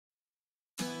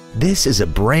This is a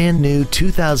brand new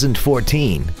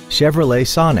 2014 Chevrolet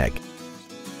Sonic.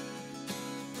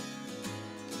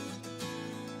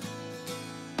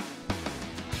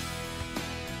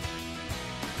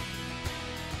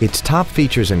 Its top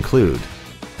features include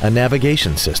a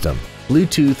navigation system,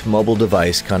 Bluetooth mobile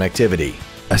device connectivity,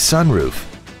 a sunroof,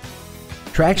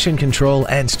 traction control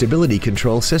and stability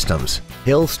control systems,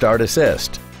 hill start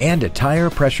assist, and a tire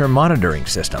pressure monitoring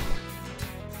system.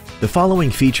 The following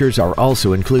features are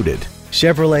also included: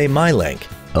 Chevrolet MyLink,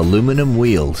 aluminum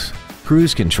wheels,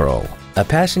 cruise control, a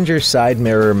passenger side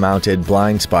mirror mounted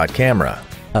blind spot camera,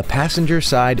 a passenger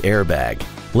side airbag,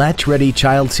 latch-ready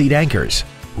child seat anchors,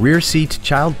 rear seat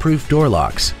child-proof door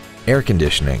locks, air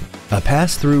conditioning, a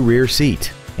pass-through rear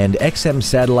seat, and XM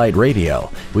satellite radio,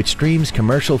 which streams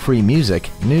commercial-free music,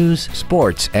 news,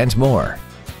 sports, and more.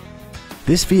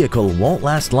 This vehicle won't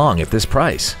last long at this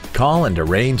price. Call and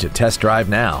arrange a test drive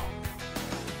now.